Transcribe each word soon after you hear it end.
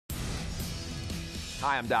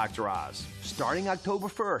Hi, I'm Dr. Oz. Starting October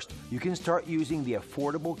 1st, you can start using the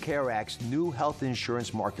Affordable Care Act's new health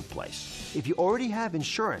insurance marketplace. If you already have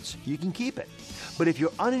insurance, you can keep it. But if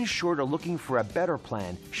you're uninsured or looking for a better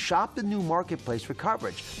plan, shop the new marketplace for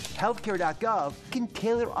coverage. Healthcare.gov can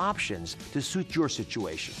tailor options to suit your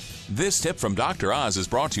situation. This tip from Dr. Oz is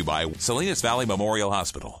brought to you by Salinas Valley Memorial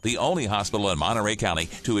Hospital, the only hospital in Monterey County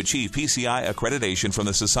to achieve PCI accreditation from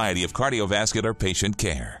the Society of Cardiovascular Patient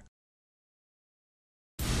Care.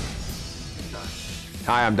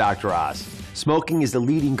 Hi, I'm Dr. Oz. Smoking is the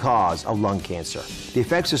leading cause of lung cancer. The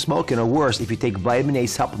effects of smoking are worse if you take vitamin A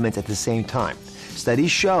supplements at the same time. Studies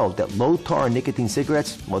show that low-tar nicotine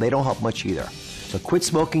cigarettes, well, they don't help much either. So quit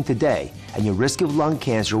smoking today, and your risk of lung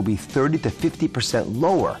cancer will be 30 to 50%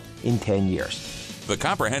 lower in 10 years. The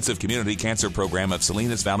Comprehensive Community Cancer Program of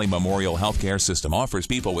Salinas Valley Memorial Healthcare System offers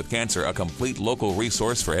people with cancer a complete local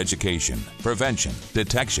resource for education, prevention,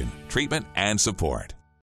 detection, treatment, and support.